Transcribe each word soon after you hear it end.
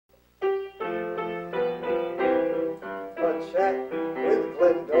chat with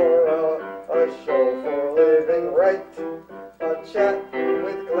Glendora, a show for living right. A chat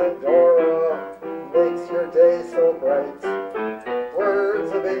with Glendora makes your day so bright.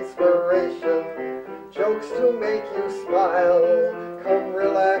 Words of inspiration, jokes to make you smile. Come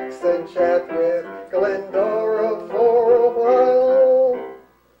relax and chat with Glendora for a while.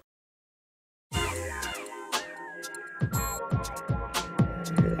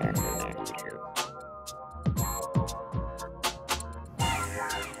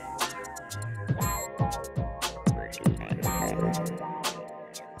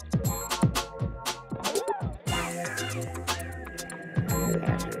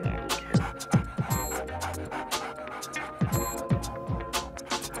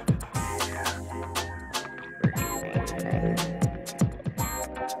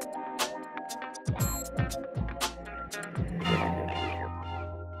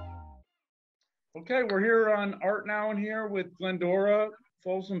 Okay, we're here on Art Now and here with Glendora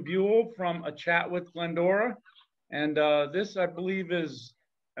Folsom Buell from A Chat with Glendora. And this, I believe, is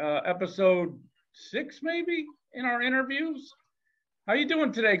episode 6, maybe, in our interviews. How you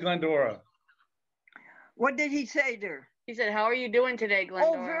doing today, Glendora? What did he say, dear? He said, how are you doing today,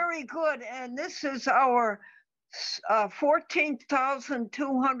 Glendora? Oh, very good. And this is our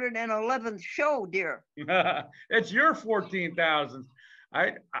 14,211th show, dear. It's your 14,000.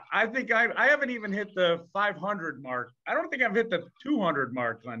 I think I haven't even hit the 500 mark. I don't think I've hit the 200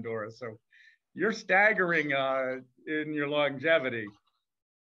 mark, Glendora. So you're staggering in your longevity.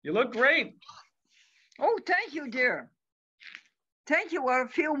 You look great. Oh, thank you, dear. Thank you. I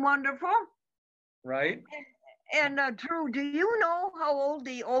feel wonderful. Right. And Drew, do you know how old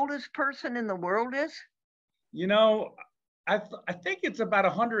the oldest person in the world is? You know, I think it's about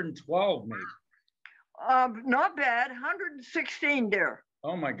 112, maybe. Not bad. 116, dear.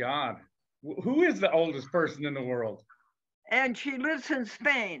 Oh my God. Who is the oldest person in the world? And she lives in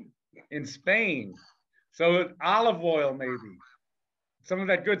Spain. In Spain. So olive oil, maybe. Some of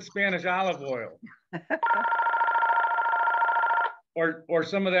that good Spanish olive oil. or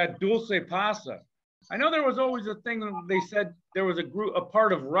some of that dulce pasa. I know there was always a thing that they said there was a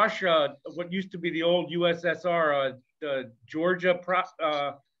part of Russia, what used to be the old USSR, the Georgia,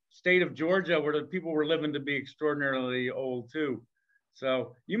 state of Georgia, where the people were living to be extraordinarily old too.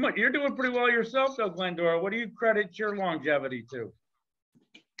 So you're doing pretty well yourself though, Glendora. What do you credit your longevity to?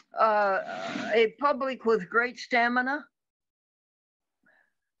 A public with great stamina.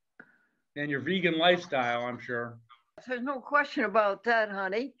 And your vegan lifestyle, I'm sure. There's no question about that,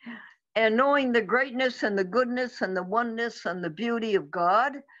 honey. And knowing the greatness and the goodness and the oneness and the beauty of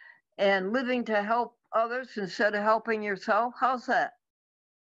God and living to help others instead of helping yourself. How's that?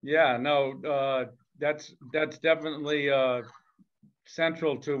 Yeah, no, that's definitely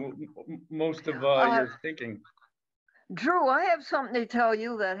central to most of your thinking. Drew, I have something to tell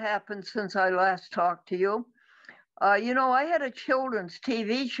you that happened since I last talked to you. You know, I had a children's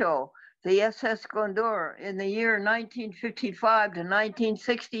TV show, the SS Glendora, in the year 1955 to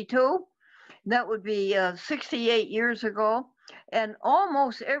 1962. That would be 68 years ago. And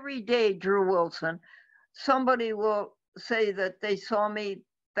almost every day, Drew Wilson, somebody will say that they saw me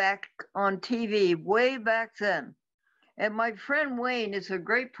back on TV way back then. And my friend Wayne is a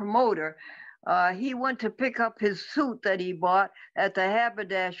great promoter. He went to pick up his suit that he bought at the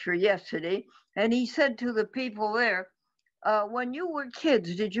haberdasher yesterday. And he said to the people there, when you were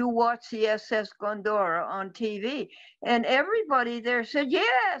kids, did you watch the SS Glendora on TV? And everybody there said,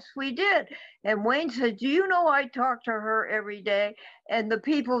 yes, we did. And Wayne said, do you know I talk to her every day? And the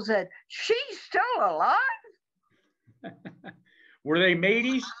people said, she's still alive? Were they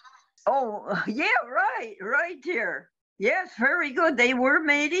mateys? Oh, yeah, right here. Yes, very good. They were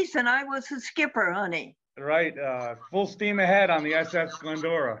mateys, and I was the skipper, honey. Right, full steam ahead on the SS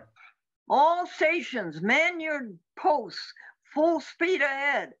Glendora. All stations, man your posts, full speed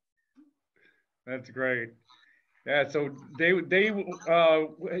ahead. That's great. Yeah, so they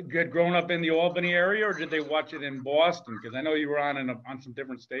had grown up in the Albany area, or did they watch it in Boston? Because I know you were on some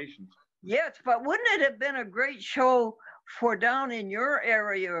different stations. Yes, but wouldn't it have been a great show for down in your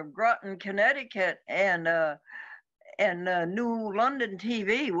area of Groton, Connecticut, and New London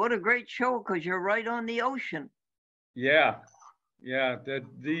TV? What a great show, because you're right on the ocean. Yeah.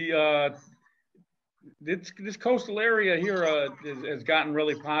 This coastal area here has gotten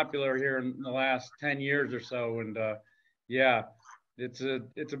really popular here in the last 10 years or so, and yeah, it's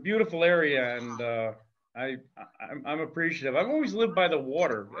a beautiful area, and I'm appreciative. I've always lived by the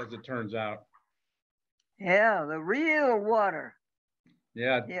water, as it turns out. Yeah, the real water.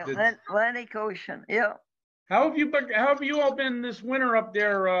 Yeah, the Atlantic Ocean. Yeah. How have you all been this winter up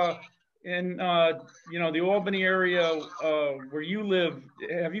there in you know, the Albany area where you live,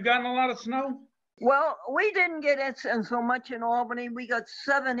 have you gotten a lot of snow? Well, we didn't get it so much in Albany. We got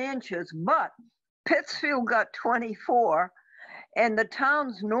 7 inches, but Pittsfield got 24, and the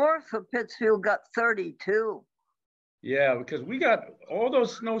towns north of Pittsfield got 32. Yeah, because we got all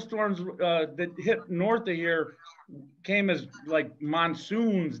those snowstorms that hit north of here came as like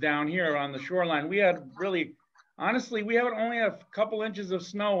monsoons down here on the shoreline. We had really, honestly, we haven't only had a couple inches of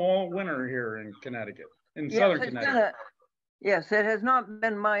snow all winter here in Connecticut, in southern Connecticut. Yes, it has not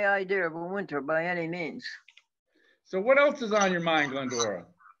been my idea of a winter by any means. So what else is on your mind, Glendora?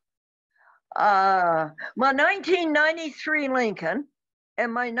 My 1993 Lincoln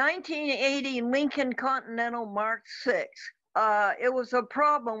and my 1980 Lincoln Continental Mark VI. It was a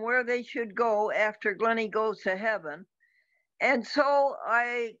problem where they should go after Glennie goes to heaven. And so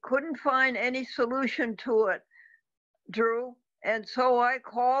I couldn't find any solution to it, Drew. And so I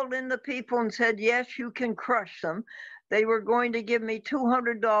called in the people and said, yes, you can crush them. They were going to give me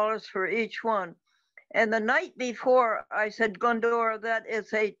 $200 for each one. And the night before, I said, Glendora, that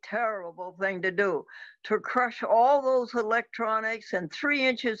is a terrible thing to do, to crush all those electronics and 3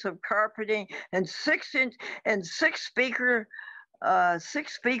 inches of carpeting and 6 speakers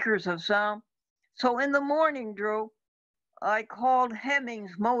of sound. So in the morning, Drew, I called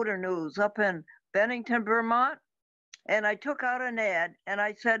Hemmings Motor News up in Bennington, Vermont, and I took out an ad and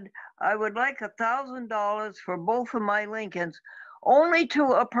I said, I would like $1,000 for both of my Lincolns, only to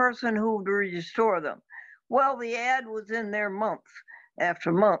a person who would restore them. Well, the ad was in there month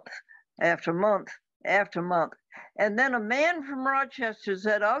after month after month after month. And then a man from Rochester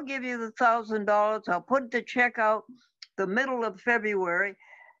said, I'll give you the $1,000. I'll put the check out the middle of February.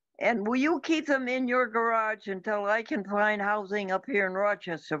 And will you keep them in your garage until I can find housing up here in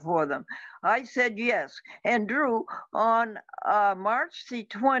Rochester for them? I said yes. And Drew, on March the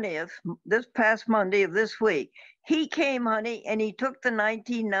 20th, this past Monday of this week, he came, honey, and he took the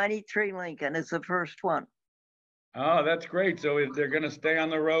 1993 Lincoln as the first one. Oh, that's great. So they're going to stay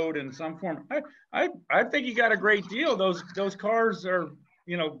on the road in some form. I think you got a great deal. Those cars are,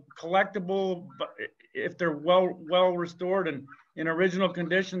 you know, collectible if they're well restored and in original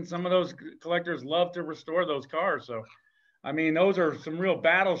condition. Some of those collectors love to restore those cars. So, I mean, those are some real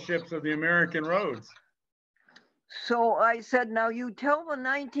battleships of the American roads. So I said, now you tell the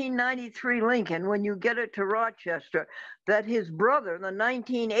 1993 Lincoln when you get it to Rochester that his brother, the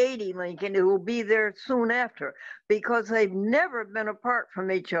 1980 Lincoln, will be there soon after, because they've never been apart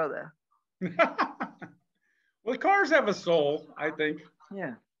from each other. Well, cars have a soul, I think.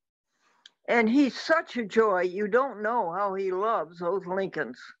 Yeah. And he's such a joy. You don't know how he loves those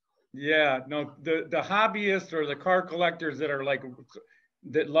Lincolns. Yeah, no, the hobbyists or the car collectors that are like,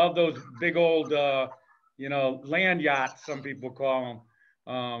 that love those big old, you know, land yachts, some people call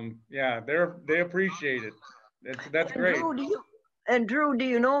them. Yeah, they appreciate it. That's great. Drew, do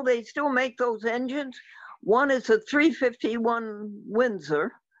you know they still make those engines? One is a 351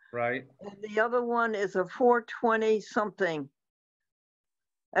 Windsor. Right. And the other one is a 420 something.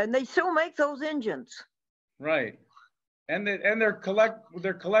 And they still make those engines. Right. And they're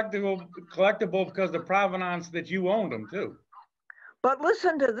collectible because of the provenance that you owned them too. But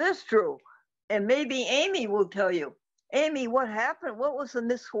listen to this, Drew, and maybe Amy will tell you. Amy, what happened? What was the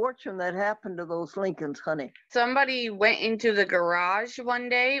misfortune that happened to those Lincolns, honey? Somebody went into the garage one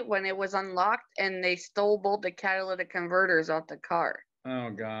day when it was unlocked and they stole both the catalytic converters off the car. Oh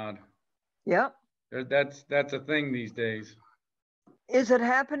God. Yep. That's a thing these days. Is it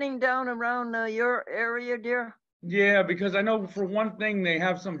happening down around your area, dear? Yeah, because I know for one thing they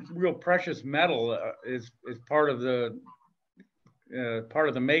have some real precious metal is part of the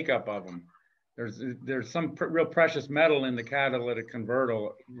makeup of them. There's some real precious metal in the catalytic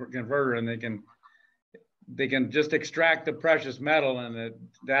converter, and they can just extract the precious metal, and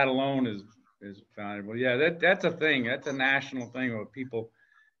that alone is valuable. Yeah, that's a thing. That's a national thing with people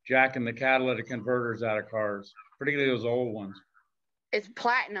jacking the catalytic converters out of cars, particularly those old ones. It's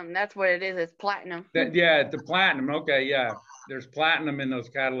platinum. That's what it is. It's platinum. Yeah, the platinum. Okay, yeah. There's platinum in those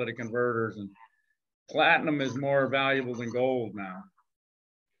catalytic converters, and platinum is more valuable than gold now.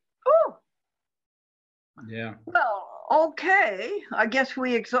 Oh. Yeah. Well, okay. I guess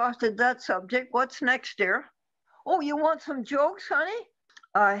we exhausted that subject. What's next, dear? Oh, you want some jokes, honey?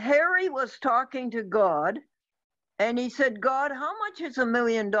 Harry was talking to God, and he said, God, how much is $1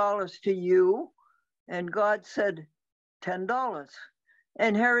 million to you? And God said, $10.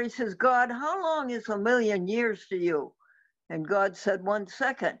 And Harry says, God, how long is 1,000,000 years to you? And God said, 1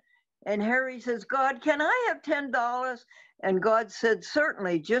 second. And Harry says, God, can I have $10? And God said,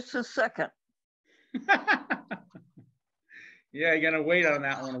 certainly, just a second. Yeah, you're gonna wait on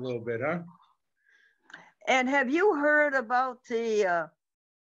that one a little bit, huh? And have you heard about the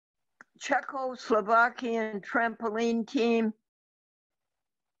Czechoslovakian trampoline team?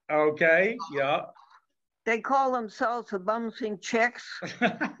 Okay, yeah. They call themselves the Bouncing Czechs.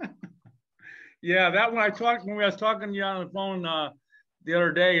 Yeah, that when I was talking to you on the phone the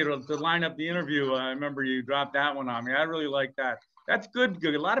other day to line up the interview, I remember you dropped that one on me. I really like that. That's good.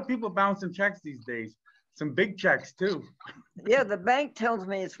 A lot of people bouncing checks these days. Some big checks too. Yeah, the bank tells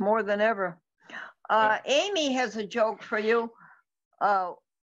me it's more than ever. Amy has a joke for you.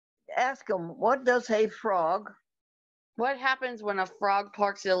 Ask him, what does a frog? What happens when a frog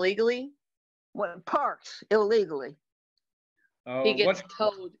parks illegally? What parks illegally? He gets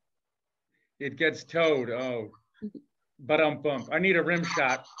towed. It gets towed. Oh, bump. I need a rim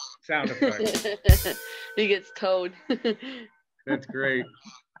shot sound effect. He gets towed. That's great.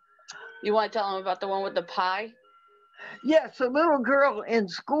 You want to tell him about the one with the pie? Yes, a little girl in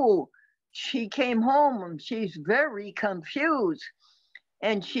school. She came home and she's very confused.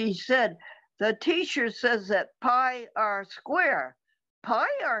 And she said, the teacher says that pie are square.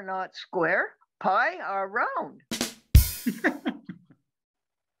 Pie are not square. Pie are round.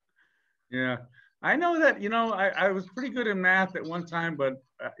 Yeah, I know that, I was pretty good in math at one time, but,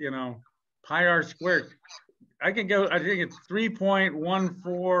 pi r squared. I think it's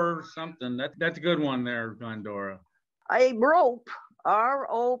 3.14 something. That's a good one there, Glendora. A rope,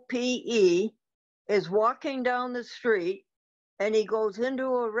 R-O-P-E, is walking down the street and he goes into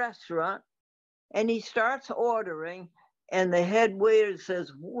a restaurant and he starts ordering and the head waiter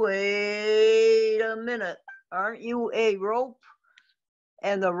says, wait a minute, aren't you a rope?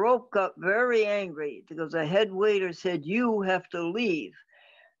 And the rope got very angry because the head waiter said, you have to leave.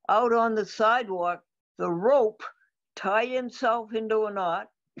 Out on the sidewalk, the rope tied himself into a knot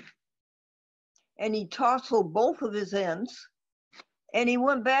and he tousled both of his ends and he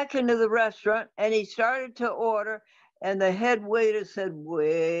went back into the restaurant and he started to order and the head waiter said,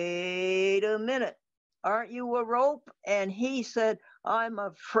 wait a minute, aren't you a rope? And he said, I'm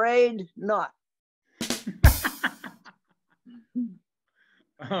afraid not.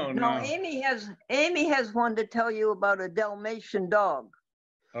 Oh, no. Now, Amy has one to tell you about a Dalmatian dog.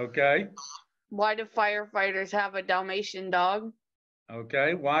 Okay. Why do firefighters have a Dalmatian dog?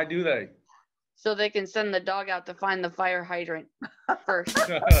 Okay, why do they? So they can send the dog out to find the fire hydrant first.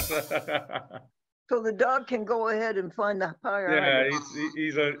 So the dog can go ahead and find the fire hydrant.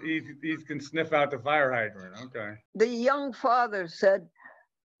 Yeah, he can sniff out the fire hydrant. Okay. The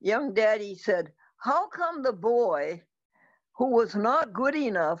young daddy said, how come the boy who was not good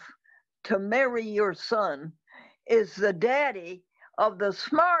enough to marry your son is the daddy of the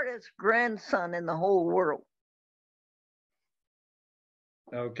smartest grandson in the whole world?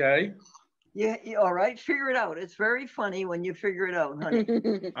 Okay. Yeah, all right, figure it out. It's very funny when you figure it out, honey.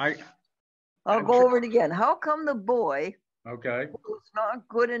 I'll go over it again. How come the boy who was not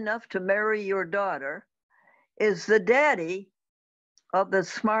good enough to marry your daughter is the daddy of the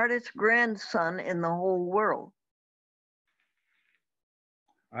smartest grandson in the whole world?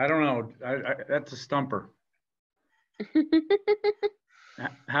 I don't know. That's a stumper.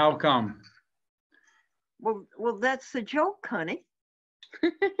 How come? Well, that's the joke, honey.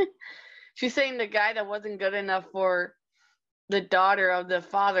 She's saying the guy that wasn't good enough for the daughter of the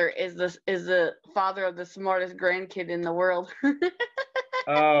father is the father of the smartest grandkid in the world.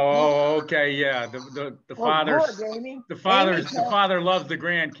 Oh, okay, yeah. The father loves the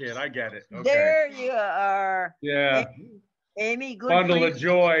grandkid. I get it. Okay. There you are. Yeah. Amy, good bundle of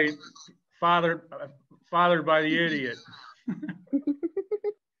joy, fathered by the idiot.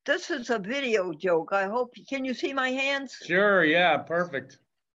 This is a video joke. I hope, can you see my hands? Sure, yeah, perfect.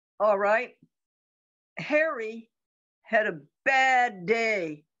 All right. Harry had a bad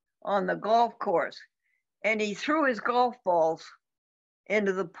day on the golf course and he threw his golf balls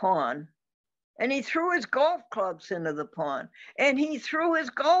into the pond and he threw his golf clubs into the pond and he threw his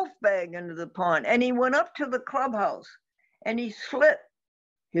golf bag into the pond and he went up to the clubhouse and he slit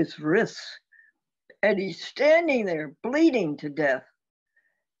his wrists and he's standing there bleeding to death.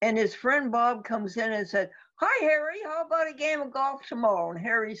 And his friend Bob comes in and said, hi, Harry, how about a game of golf tomorrow? And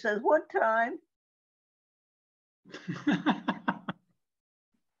Harry says, what time?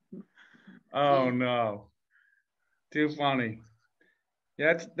 Oh, no. Too funny.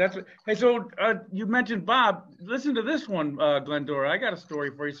 Yeah, that's. Hey, so you mentioned Bob. Listen to this one, Glendora. I got a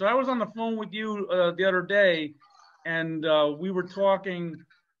story for you. So I was on the phone with you the other day, and we were talking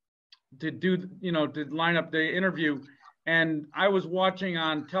to line up the interview, and I was watching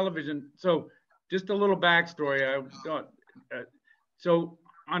on television. So just a little backstory. So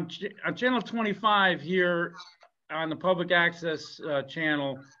on channel 25 here, on the public access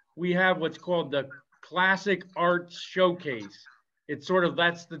channel, we have what's called the Classic Arts Showcase. It's sort of,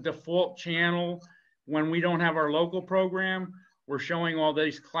 that's the default channel when we don't have our local program. We're showing all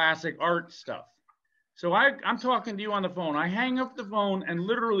these classic art stuff. So I'm talking to you on the phone. I hang up the phone and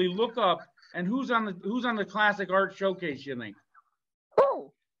literally look up, and who's on the Classic Art Showcase, you think?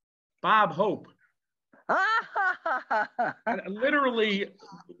 Who? Bob Hope. And literally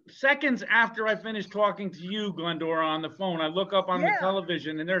seconds after I finished talking to you, Glendora, on the phone, I look up on the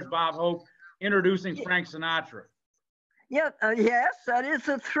television and there's Bob Hope introducing Frank Sinatra. Yeah, yes, that is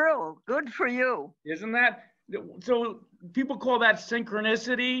a thrill. Good for you. Isn't that? So people call that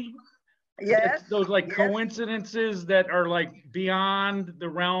synchronicity. Yes. Those like coincidences that are like beyond the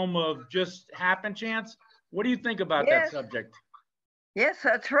realm of just happen chance. What do you think about that subject? Yes,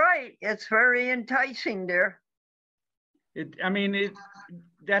 that's right. It's very enticing there.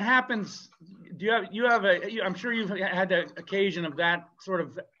 That happens. I'm sure you've had the occasion of that sort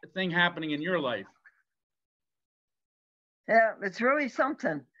of thing happening in your life. Yeah, it's really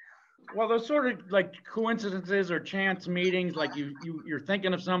something. Well, those sort of like coincidences or chance meetings, like you're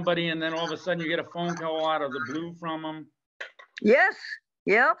thinking of somebody and then all of a sudden you get a phone call out of the blue from them. Yes.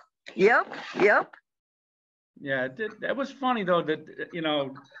 Yep. Yeah, that was funny though, that,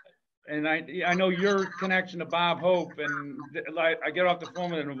 and I know your connection to Bob Hope, and I get off the phone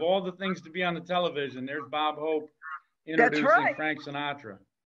with it, and of all the things to be on the television, there's Bob Hope introducing Frank Sinatra.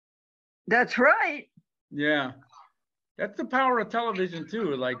 That's right. Yeah. That's the power of television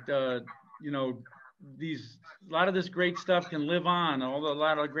too. Like a lot of this great stuff can live on. A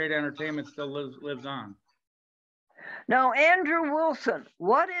lot of great entertainment still lives on. Now, Andrew Wilson,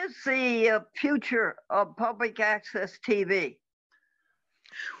 what is the future of public access TV?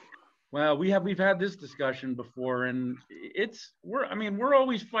 Well, we've had this discussion before, and we're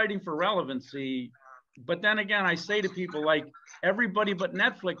always fighting for relevancy. But then again, I say to people, like, everybody but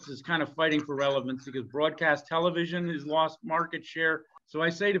Netflix is kind of fighting for relevancy because broadcast television has lost market share. So I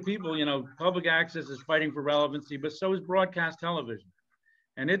say to people, public access is fighting for relevancy, but so is broadcast television.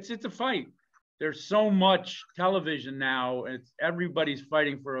 And it's a fight. There's so much television now. Everybody's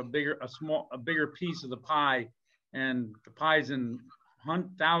fighting for a bigger piece of the pie, and the pie's in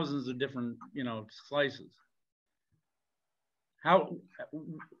thousands of different, slices. What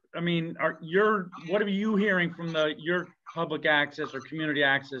are you hearing from your public access or community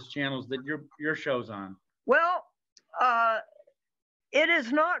access channels that your show's on? Well, it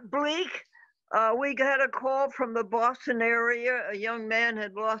is not bleak. We got a call from the Boston area. A young man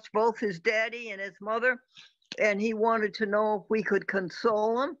had lost both his daddy and his mother, and he wanted to know if we could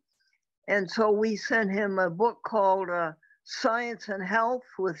console him. And so we sent him a book called Science and Health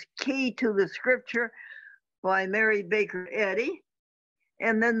with Key to the Scripture by Mary Baker Eddy.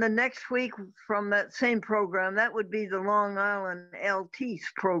 And then the next week from that same program, that would be the Long Island LT's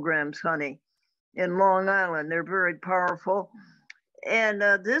programs, honey, in Long Island. They're very powerful. And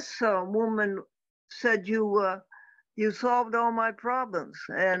this woman said, you solved all my problems.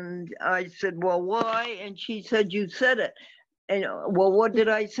 And I said, well, why? And she said, you said it. And well, what did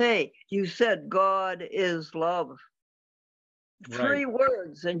I say? You said God is love. Right. 3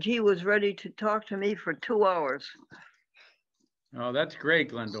 words. And she was ready to talk to me for 2 hours. Oh, that's great,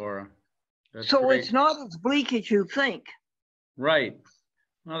 Glendora. So great. It's not as bleak as you think. Right.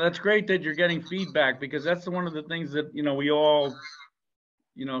 Well, that's great that you're getting feedback, because that's one of the things that, we all,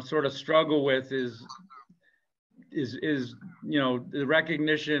 sort of struggle with is the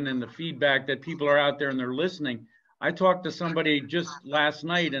recognition and the feedback that people are out there and they're listening. I talked to somebody just last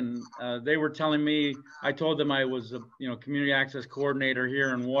night, and they were telling me, I told them I was a community access coordinator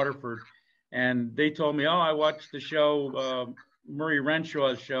here in Waterford, and they told me, oh, I watched the show, Murray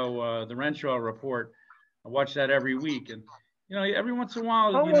Renshaw's show, the Renshaw Report. I watch that every week, and every once in a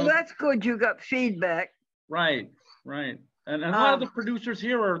while. Oh, well, that's good. You got feedback. Right. And a lot of the producers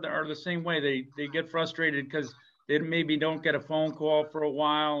here are the same way. They get frustrated because they maybe don't get a phone call for a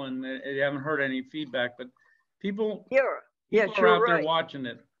while and they haven't heard any feedback. But people are out there watching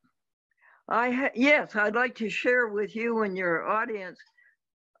it. Yes, I'd like to share with you and your audience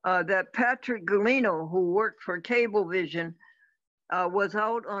that Patrick Galino, who worked for Cablevision, was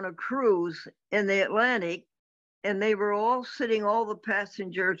out on a cruise in the Atlantic, and they were all the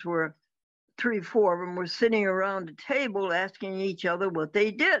passengers were 3-4 of them were sitting around a table asking each other what they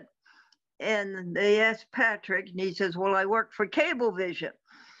did. And they asked Patrick, and he says, well, I work for Cablevision.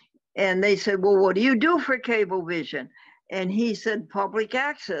 And they said, well, what do you do for Cablevision? And he said, public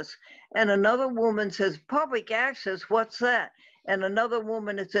access. And another woman says, public access, what's that? And another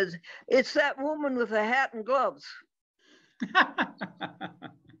woman says, it's that woman with a hat and gloves.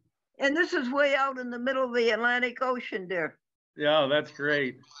 And this is way out in the middle of the Atlantic Ocean, dear. Yeah, that's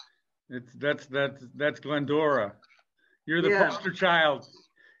great. That's Glendora. You're the poster child.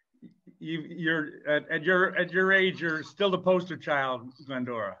 You're at your age, you're still the poster child,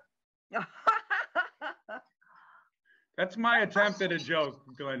 Glendora. That's my attempt at a joke,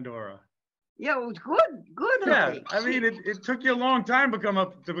 Glendora. Yeah, it was good. Yeah, Honey. I mean, it took you a long time to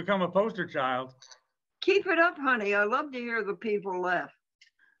become a poster child. Keep it up, honey. I love to hear the people laugh.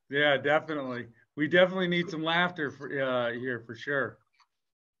 Yeah, definitely. We definitely need some laughter for here for sure.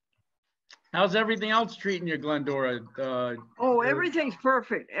 How's everything else treating you, Glendora? Everything's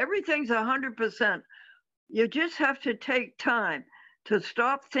perfect. Everything's 100%. You just have to take time to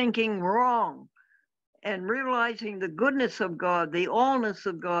stop thinking wrong and realizing the goodness of God, the allness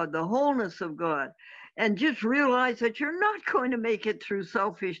of God, the wholeness of God, and just realize that you're not going to make it through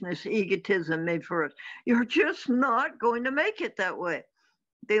selfishness, egotism made for us. You're just not going to make it that way.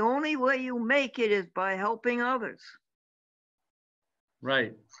 The only way you make it is by helping others.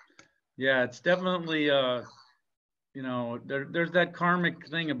 Right. Yeah, it's definitely, there's that karmic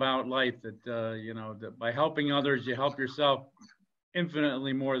thing about life that, that by helping others, you help yourself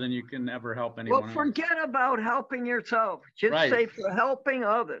infinitely more than you can ever help anyone else. Well, forget about helping yourself. Just say for helping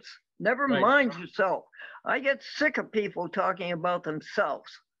others. Never mind yourself. I get sick of people talking about themselves.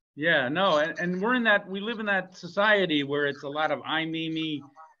 Yeah, no, and we live in that society where it's a lot of I, me,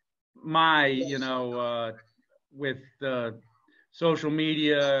 my, with social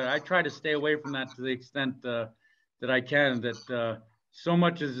media. I try to stay away from that to the extent that I can. That so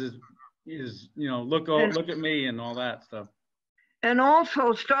much is look at me and all that stuff. And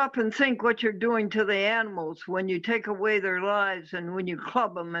also stop and think what you're doing to the animals when you take away their lives and when you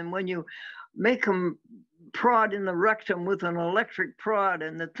club them and when you make them prod in the rectum with an electric prod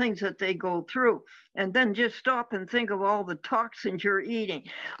and the things that they go through. And then just stop and think of all the toxins you're eating.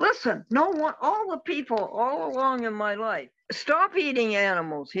 Listen, all the people all along in my life, stop eating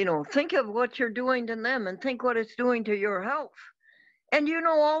animals, think of what you're doing to them and think what it's doing to your health. And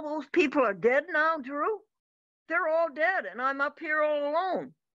all those people are dead now, Drew. They're all dead, and I'm up here all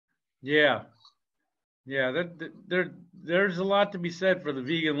alone. Yeah. There's a lot to be said for the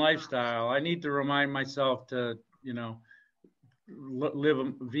vegan lifestyle. I need to remind myself to, live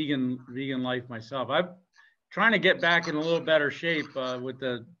a vegan life myself. I'm trying to get back in a little better shape with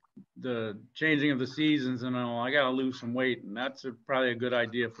the changing of the seasons and all. I got to lose some weight, and that's probably a good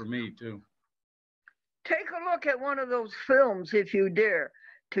idea for me too. Take a look at one of those films if you dare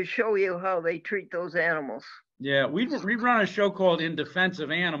to show you how they treat those animals. Yeah, we run a show called In Defense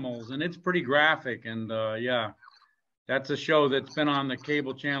of Animals, and it's pretty graphic. And that's a show that's been on the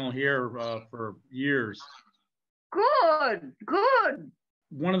cable channel here for years. Good.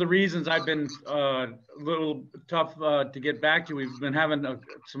 One of the reasons I've been a little tough to get back to, we've been having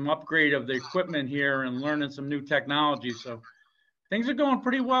some upgrade of the equipment here and learning some new technology. So things are going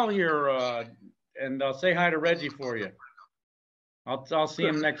pretty well here. And I'll say hi to Reggie for you. I'll see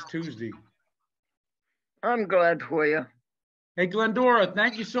him next Tuesday. I'm glad for you. Hey, Glendora,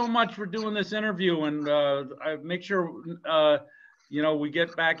 thank you so much for doing this interview. And I make sure, we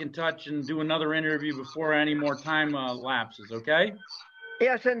get back in touch and do another interview before any more time lapses, okay?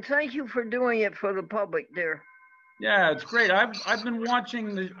 Yes, and thank you for doing it for the public, dear. Yeah, it's great. I've been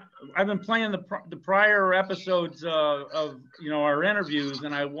watching I've been playing the prior episodes of our interviews,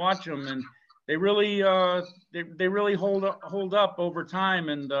 and I watch them, and they really hold up over time,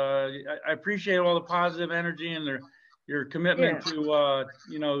 and I appreciate all the positive energy and your commitment to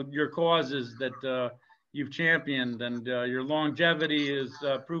your causes that you've championed, and your longevity is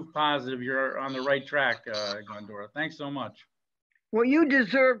proof positive you're on the right track, Glendora. Thanks so much. Well, you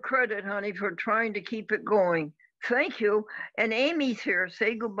deserve credit, honey, for trying to keep it going. Thank you. And Amy's here.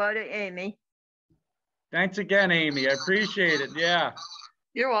 Say goodbye to Amy. Thanks again, Amy. I appreciate it. Yeah.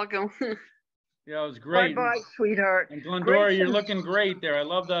 You're welcome. Yeah, it was great. Bye-bye, sweetheart. And Glendora, you're looking great there. I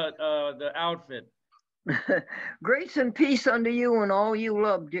love the outfit. Grace and peace unto you and all you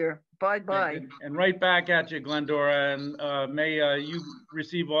love, dear. Bye-bye. And right back at you, Glendora. And may you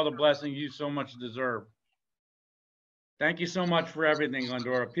receive all the blessings you so much deserve. Thank you so much for everything,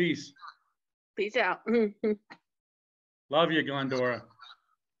 Glendora. Peace. Peace out. Love you, Glendora.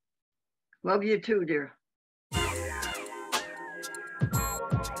 Love you too, dear.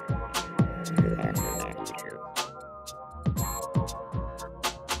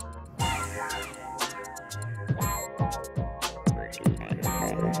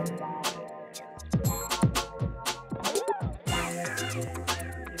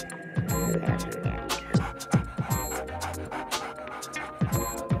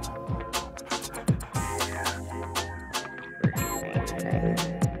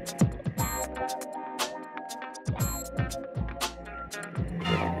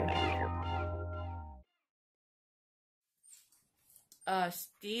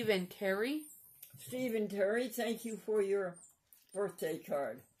 Steve and Terry. Steve and Terry, thank you for your birthday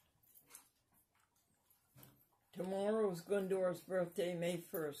card. Tomorrow's Glendora's birthday, May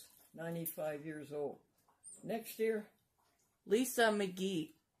 1st, 95 years old. Next year, Lisa McGee.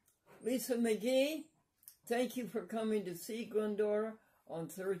 Lisa McGee, thank you for coming to see Glendora on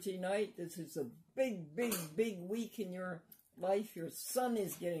Thursday night. This is a big, big, big week in your life. Your son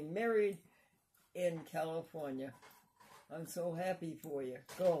is getting married in California. I'm so happy for you.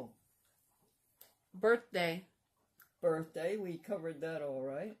 Go. Birthday. Birthday, we covered that all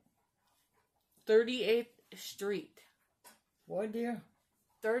right. 38th Street. What, dear?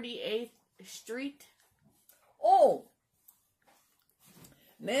 38th Street. Oh!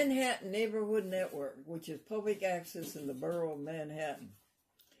 Manhattan Neighborhood Network, which is public access in the borough of Manhattan,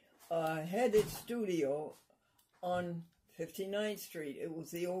 had its studio on 59th Street. It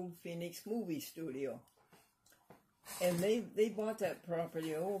was the old Phoenix movie studio. And they bought that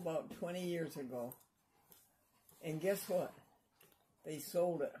property, about 20 years ago. And guess what? They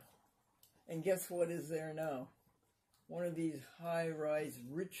sold it. And guess what is there now? One of these high-rise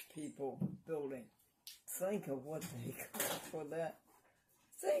rich people building. Think of what they got for that.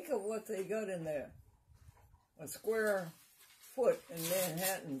 Think of what they got in there. A square foot in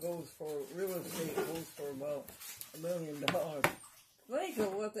Manhattan real estate goes for about $1 million. Think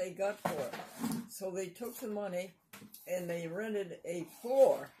of what they got for it. So they took the money and they rented a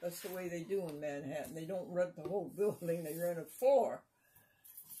floor. That's the way they do in Manhattan. They don't rent the whole building, they rent a floor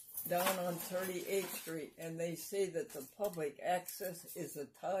down on 38th Street. And they say that the public access is a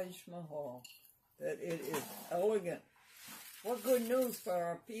Taj Mahal, that it is elegant. What good news for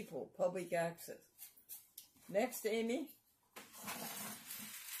our people, public access. Next, Amy.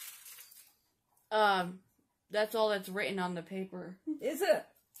 That's all that's written on the paper. Is it?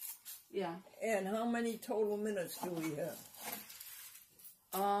 Yeah. And how many total minutes do we have?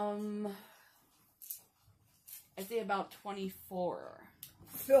 I'd say about 24.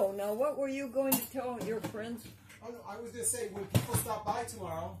 Phil, now what were you going to tell your friends? Oh, no, I was going to say, when people stop by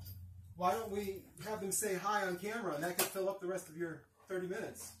tomorrow, why don't we have them say hi on camera, and that could fill up the rest of your 30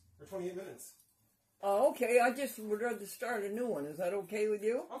 minutes, or 28 minutes. Oh, okay, I just would rather start a new one. Is that okay with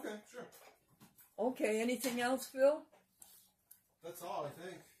you? Okay, sure. Okay, anything else, Phil? That's all, I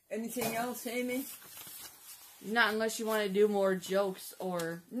think. Anything else, Amy? Not unless you want to do more jokes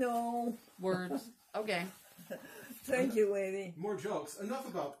or No. words. Okay. Thank you, Amy. More jokes. Enough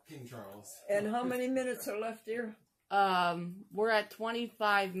about King Charles. And how many minutes are left here? We're at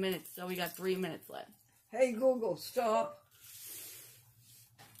 25 minutes, so we got 3 minutes left. Hey, Google, stop.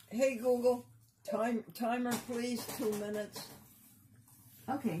 Hey, Google, timer, please, 2 minutes.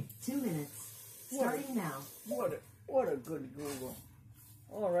 Okay, 2 minutes. Starting now. What a good Google.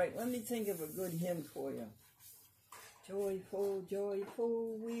 All right, let me think of a good hymn for you. Joyful,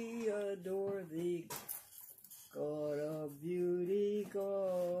 joyful, we adore thee, God of beauty,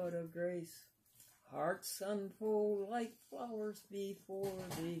 God of grace. Hearts unfold like flowers before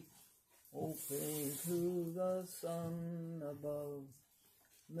thee, hoping to the sun above.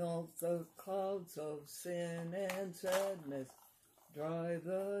 Melt the clouds of sin and sadness, drive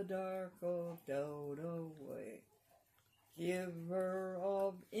the dark of doubt away. Giver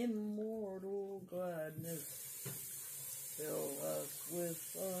of immortal gladness, fill us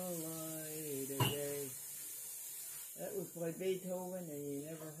with the light of day. That was by Beethoven, and you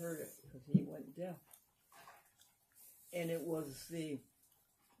never heard it because he went deaf. And it was the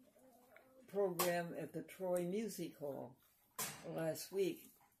program at the Troy Music Hall last week,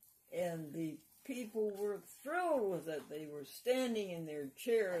 and the people were thrilled with it. They were standing in their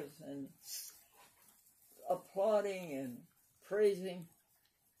chairs and applauding and praising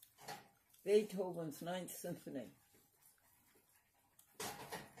Beethoven's Ninth Symphony.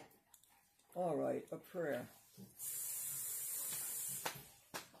 All right, a prayer.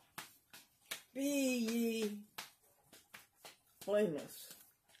 Be ye blameless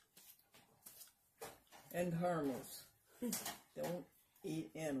and harmless. Don't eat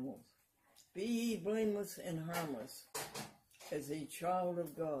animals. Be ye blameless and harmless as a child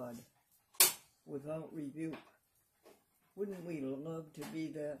of God without rebuke. Wouldn't we love to be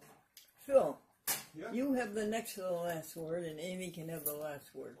that? Phil, Yeah. you have the next to the last word, and Amy can have the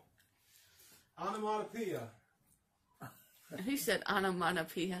last word. Onomatopoeia. Who said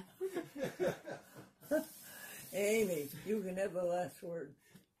onomatopoeia? Amy, you can have the last word.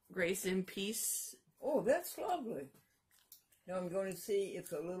 Grace and peace. Oh, that's lovely. Now I'm going to see if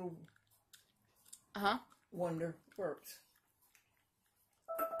the little Uh-huh. wonder works.